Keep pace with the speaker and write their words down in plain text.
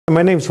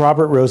My name is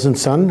Robert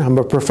Rosenson. I'm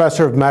a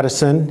professor of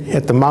medicine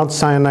at the Mount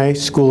Sinai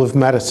School of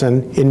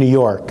Medicine in New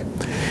York.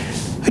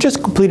 I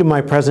just completed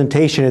my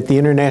presentation at the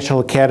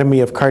International Academy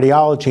of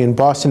Cardiology in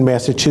Boston,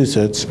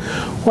 Massachusetts,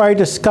 where I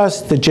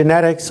discussed the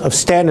genetics of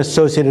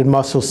statin-associated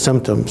muscle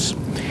symptoms.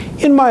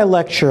 In my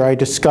lecture, I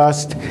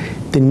discussed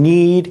the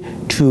need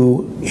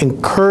to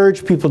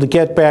encourage people to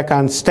get back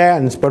on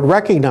statins, but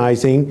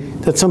recognizing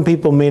that some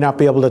people may not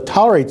be able to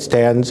tolerate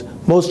statins,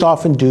 most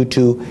often due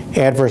to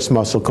adverse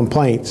muscle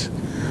complaints.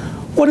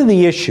 What are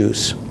the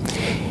issues?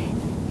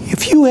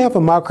 If you have a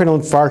myocardial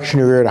infarction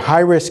or you're a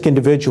high-risk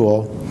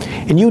individual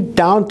and you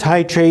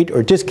down-titrate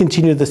or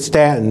discontinue the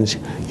statins,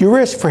 your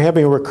risk for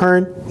having a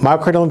recurrent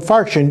myocardial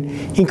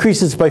infarction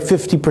increases by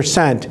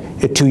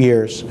 50% at 2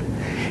 years.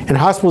 And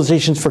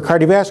hospitalizations for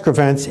cardiovascular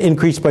events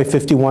increase by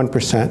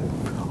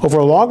 51%. Over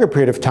a longer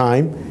period of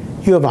time,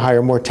 you have a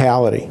higher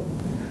mortality.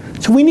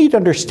 So we need to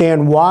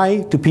understand,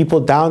 why do people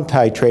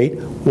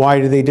down-titrate?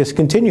 Why do they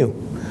discontinue?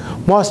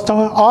 Most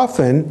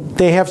often,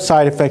 they have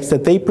side effects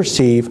that they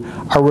perceive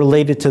are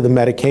related to the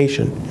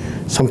medication.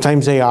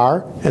 Sometimes they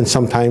are, and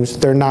sometimes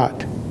they're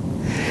not.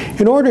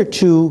 In order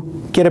to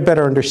get a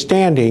better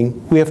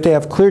understanding, we have to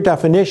have clear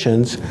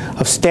definitions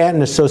of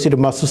statin-associated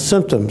muscle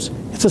symptoms.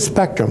 It's a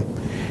spectrum.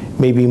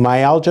 Maybe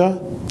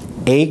myalgia,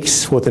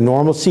 aches with a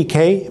normal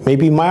CK,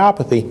 maybe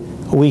myopathy,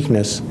 a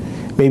weakness,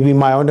 maybe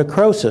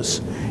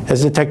myonecrosis,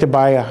 as detected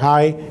by a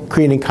high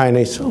creatine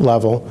kinase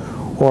level,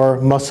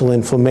 or muscle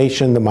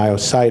inflammation, the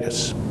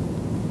myositis.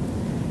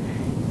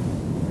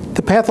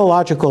 The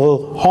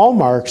pathological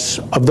hallmarks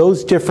of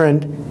those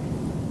different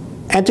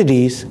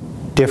entities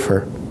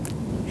differ,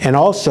 and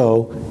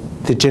also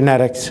the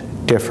genetics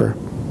differ.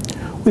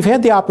 We've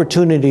had the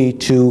opportunity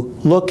to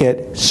look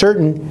at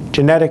certain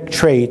genetic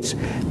traits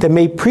that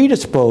may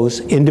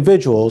predispose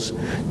individuals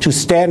to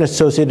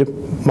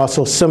statin-associated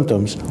muscle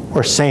symptoms,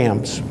 or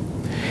SAMs.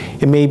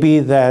 It may be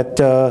that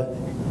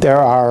there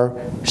are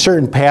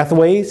certain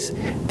pathways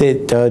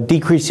that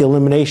decrease the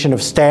elimination of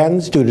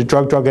statins due to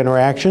drug-drug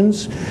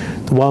interactions.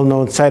 The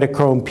well-known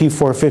cytochrome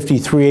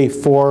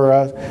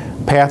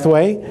P450-3A4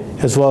 pathway,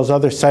 as well as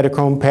other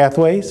cytochrome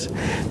pathways.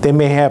 They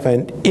may have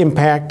an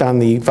impact on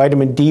the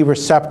vitamin D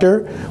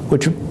receptor,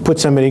 which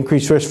puts them at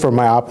increased risk for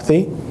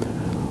myopathy.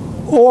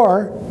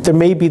 Or there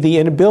may be the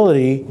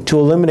inability to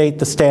eliminate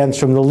the statins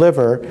from the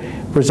liver,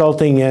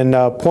 resulting in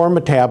poor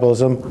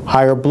metabolism,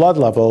 higher blood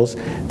levels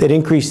that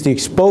increase the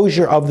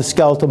exposure of the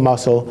skeletal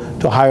muscle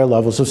to higher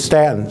levels of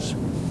statins.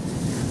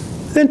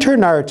 Then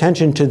turn our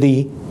attention to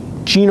the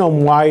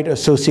genome-wide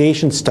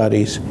association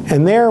studies,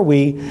 and there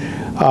we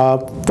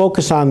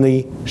focus on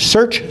the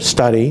SEARCH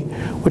study,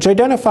 which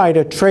identified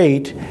a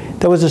trait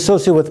that was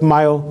associated with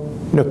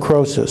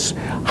myonecrosis,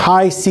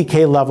 high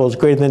CK levels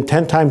greater than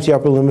 10 times the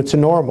upper limits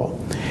of normal.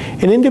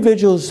 And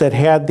individuals that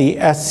had the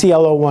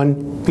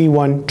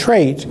SCL01B1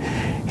 trait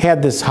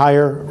had this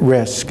higher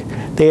risk.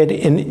 They had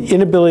an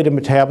inability to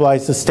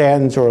metabolize the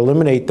statins or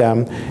eliminate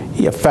them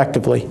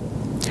effectively.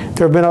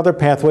 There have been other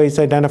pathways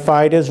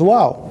identified as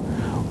well,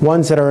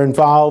 ones that are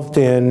involved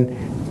in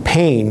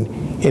pain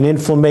and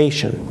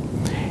inflammation.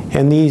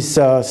 And these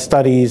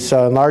studies,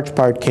 in large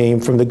part,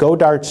 came from the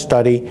Goddard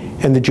study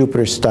and the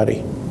Jupiter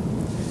study.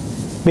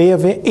 May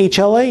have an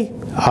HLA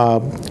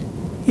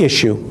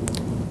issue.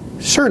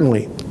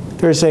 Certainly.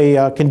 There's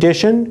a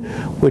condition,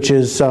 which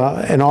is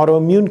an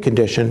autoimmune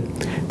condition,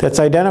 that's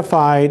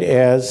identified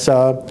as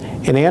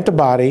an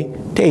antibody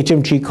to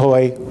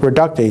HMG-CoA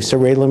reductase, a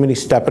rate-limiting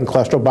step in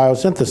cholesterol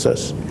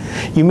biosynthesis.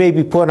 You may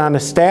be put on a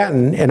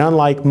statin, and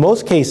unlike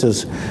most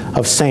cases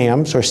of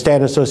SAMs, or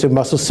statin-associated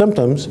muscle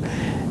symptoms,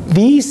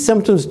 these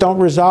symptoms don't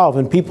resolve,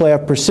 and people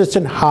have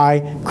persistent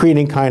high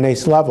creatine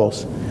kinase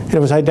levels. And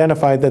it was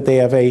identified that they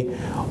have an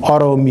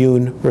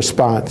autoimmune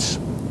response.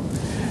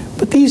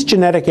 But these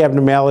genetic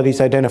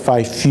abnormalities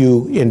identify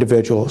few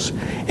individuals,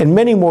 and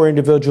many more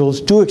individuals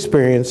do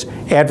experience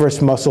adverse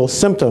muscle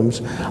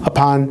symptoms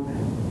upon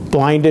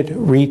blinded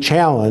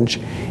re-challenge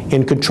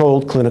in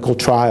controlled clinical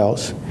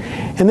trials.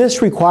 And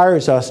this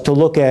requires us to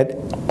look at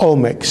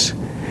omics.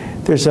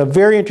 There's a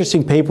very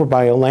interesting paper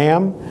by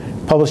Lamb,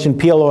 published in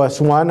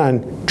PLOS1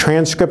 on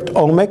transcript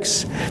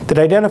omics, that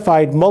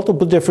identified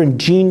multiple different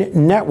gene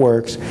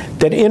networks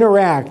that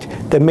interact,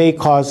 that may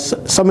cause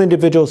some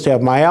individuals to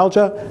have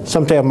myalgia,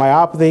 some to have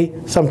myopathy,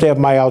 some to have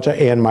myalgia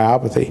and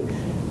myopathy.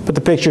 But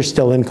the picture is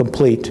still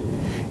incomplete.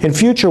 And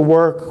future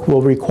work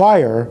will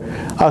require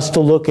us to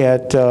look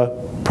at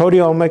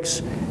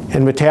proteomics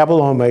and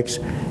metabolomics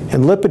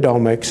and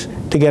lipidomics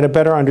to get a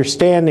better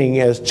understanding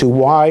as to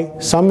why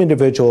some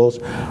individuals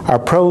are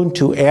prone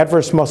to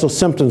adverse muscle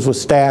symptoms with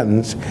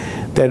statins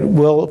that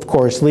will, of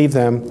course, leave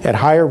them at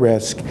higher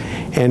risk.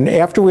 And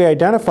after we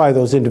identify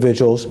those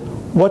individuals,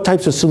 what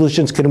types of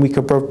solutions can we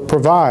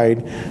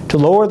provide to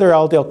lower their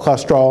LDL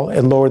cholesterol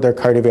and lower their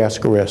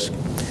cardiovascular risk?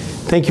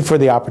 Thank you for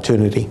the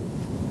opportunity.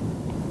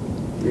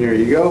 There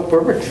you go.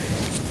 Perfect.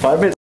 5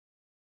 minutes.